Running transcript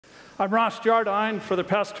I'm Ross Jardine. For the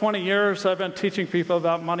past 20 years, I've been teaching people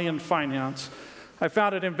about money and finance. I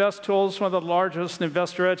founded Invest Tools, one of the largest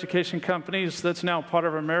investor education companies that's now part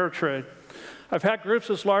of Ameritrade. I've had groups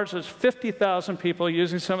as large as 50,000 people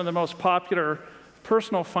using some of the most popular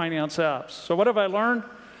personal finance apps. So what have I learned?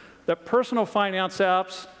 That personal finance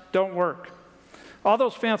apps don't work. All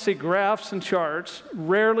those fancy graphs and charts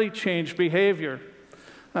rarely change behavior.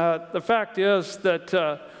 The fact is that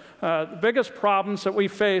the biggest problems that we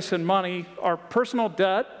face in money are personal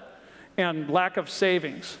debt and lack of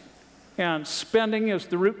savings. And spending is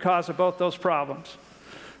the root cause of both those problems.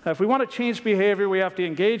 If we want to change behavior, we have to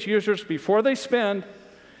engage users before they spend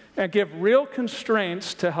and give real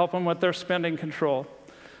constraints to help them with their spending control.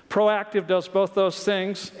 ProActive does both those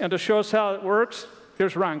things, and to show us how it works,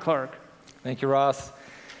 here's Ron Clark. Thank you, Ross.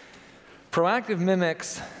 ProActive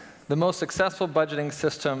mimics the most successful budgeting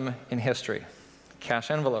system in history,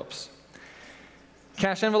 cash envelopes.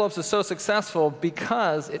 Cash envelopes is so successful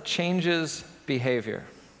because it changes behavior.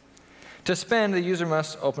 To spend, the user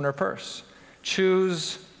must open her purse,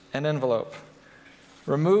 choose an envelope,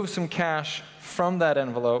 remove some cash from that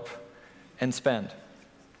envelope, and spend.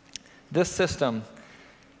 This system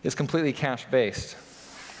is completely cash-based.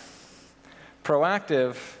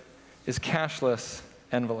 ProActive is cashless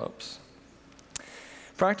envelopes.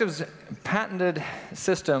 ProActive's patented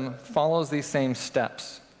system follows these same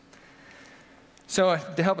steps. So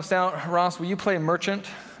to help us out, Ross, will you play merchant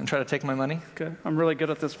and try to take my money? Okay, I'm really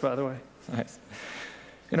good at this, by the way. Nice.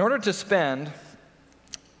 In order to spend,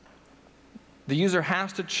 the user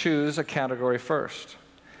has to choose a category first.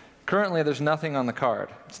 Currently, there's nothing on the card.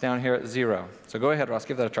 It's down here at 0. So go ahead, Ross,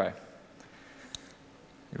 give that a try.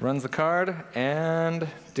 He runs the card and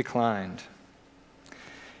declined.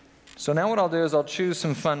 So now what I'll do is I'll choose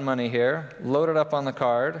some fun money here, load it up on the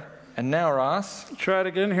card, and now, Ross. Try it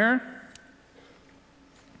again here.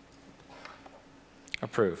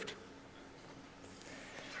 Approved.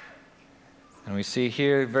 And we see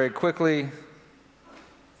here very quickly,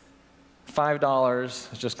 $5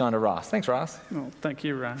 has just gone to Ross. Thanks, Ross. Oh, thank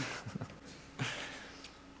you, Ron.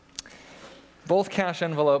 Both cash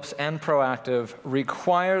envelopes and ProActive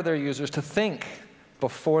require their users to think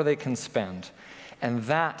before they can spend. And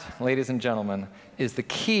that, ladies and gentlemen, is the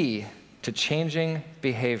key to changing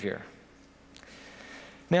behavior.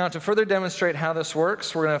 Now, to further demonstrate how this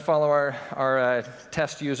works, we're going to follow our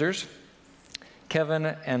test users, Kevin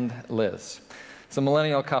and Liz. It's a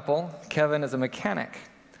millennial couple. Kevin is a mechanic.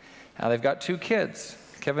 They've got 2 kids.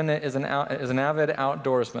 Kevin is an avid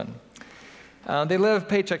outdoorsman. They live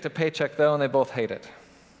paycheck to paycheck, though, and they both hate it.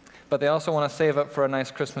 But they also want to save up for a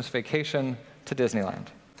nice Christmas vacation to Disneyland.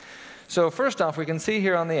 So first off, we can see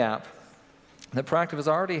here on the app that ProActive has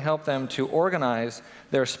already helped them to organize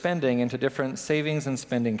their spending into different savings and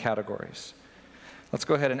spending categories. Let's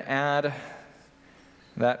go ahead and add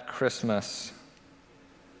that Christmas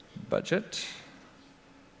budget.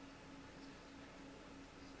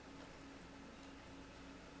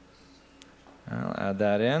 I'll add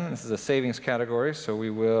that in. This is a savings category, so we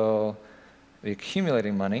will be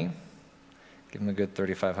accumulating money. Give them a good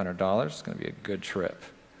 $3,500. It's going to be a good trip.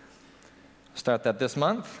 Start that this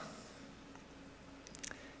month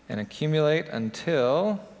and accumulate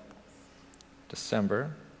until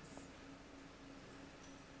December.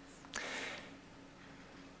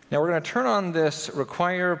 Now we're going to turn on this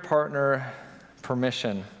Require Partner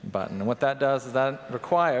Permission button. And what that does is that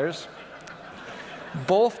requires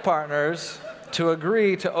both partners to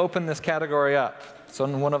agree to open this category up, so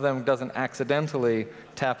one of them doesn't accidentally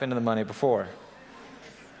tap into the money before.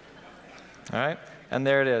 All right, and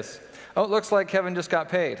there it is. Oh, it looks like Kevin just got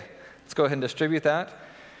paid. Let's go ahead and distribute that.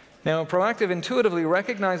 Now, ProActive intuitively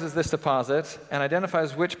recognizes this deposit and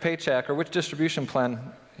identifies which paycheck or which distribution plan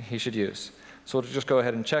he should use. So we'll just go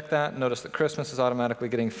ahead and check that. Notice that Christmas is automatically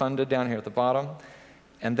getting funded down here at the bottom.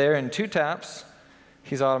 And there in 2 taps,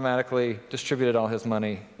 he's automatically distributed all his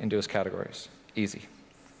money into his categories. Easy.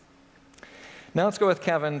 Now let's go with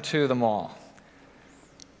Kevin to the mall.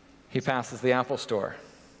 He passes the Apple store.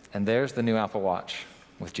 And there's the new Apple Watch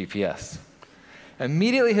with GPS.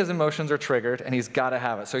 Immediately his emotions are triggered, and he's got to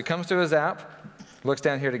have it. So he comes to his app, looks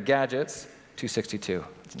down here to gadgets, $262.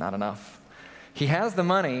 It's not enough. He has the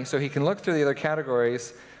money, so he can look through the other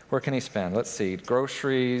categories. Where can he spend? Let's see.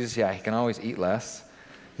 Groceries. Yeah, he can always eat less.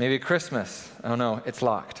 Maybe Christmas. Oh, no, it's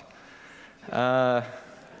locked.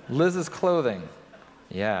 Liz's clothing.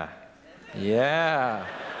 Yeah. Yeah.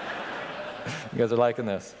 You guys are liking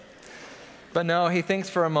this. But no, he thinks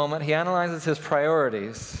for a moment. He analyzes his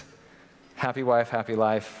priorities. Happy wife, happy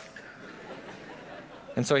life.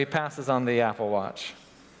 And so he passes on the Apple Watch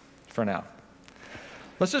for now.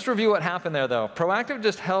 Let's just review what happened there, though. ProActive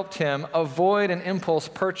just helped him avoid an impulse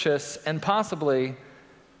purchase and possibly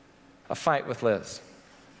a fight with Liz.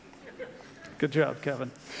 Good job,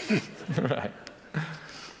 Kevin. Right.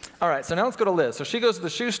 All right, so now let's go to Liz. So she goes to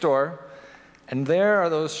the shoe store, and there are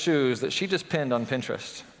those shoes that she just pinned on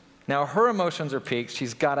Pinterest. Now her emotions are peaked.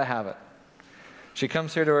 She's got to have it. She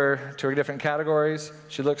comes here to her different categories.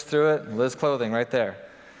 She looks through it. Liz clothing right there.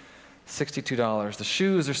 $62. The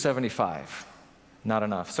shoes are $75. Not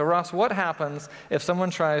enough. So Ross, what happens if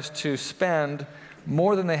someone tries to spend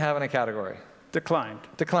more than they have in a category? Declined.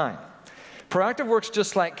 Decline. ProActive works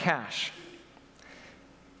just like cash,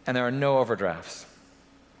 and there are no overdrafts.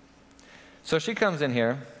 So she comes in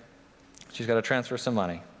here. She's got to transfer some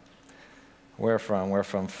money. Where from? Where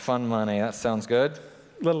from? Fun money. That sounds good.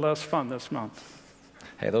 A little less fun this month.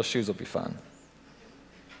 Hey, those shoes will be fun.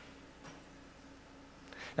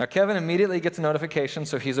 Now, Kevin immediately gets a notification,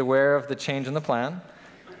 so he's aware of the change in the plan.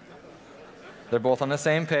 They're both on the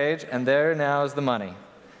same page, and there now is the money.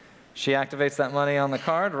 She activates that money on the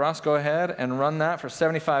card. Ross, go ahead and run that for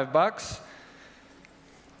 $75.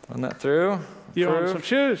 Run that through. You want some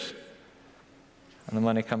shoes? And the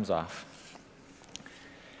money comes off.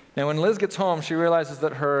 Now, when Liz gets home, she realizes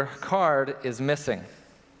that her card is missing.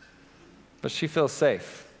 But she feels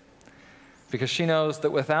safe, because she knows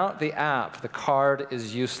that without the app, the card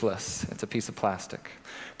is useless. It's a piece of plastic.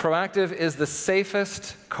 ProActive is the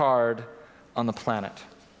safest card on the planet.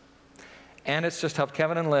 And it's just helped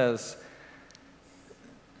Kevin and Liz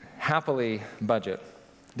happily budget.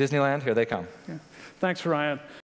 Disneyland, here they come. Yeah. Thanks, Ryan.